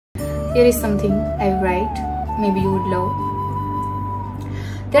Here is something I write, maybe you would love.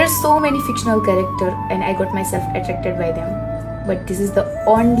 There are so many fictional characters and I got myself attracted by them. But this is the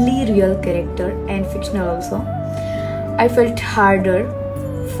only real character and fictional also. I felt harder,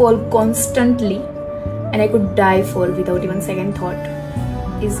 fall constantly, and I could die for without even second thought,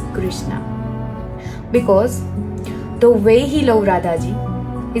 is Krishna. Because the way he loved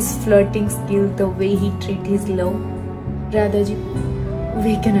Radhaji, his flirting skill, the way he treated his love, Radhaji,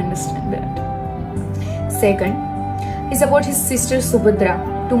 we can understand that. Second, is about his sister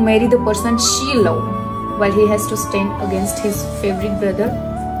Subhadra to marry the person she loved, while he has to stand against his favorite brother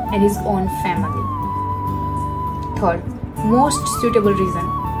and his own family. Third, most suitable reason.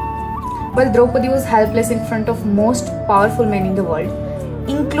 While Draupadi was helpless in front of most powerful men in the world,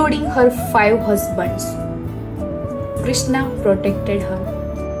 including her 5 husbands, Krishna protected her.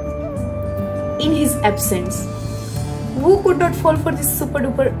 In his absence, who could not fall for this super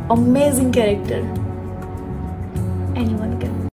duper amazing character? Anyone can.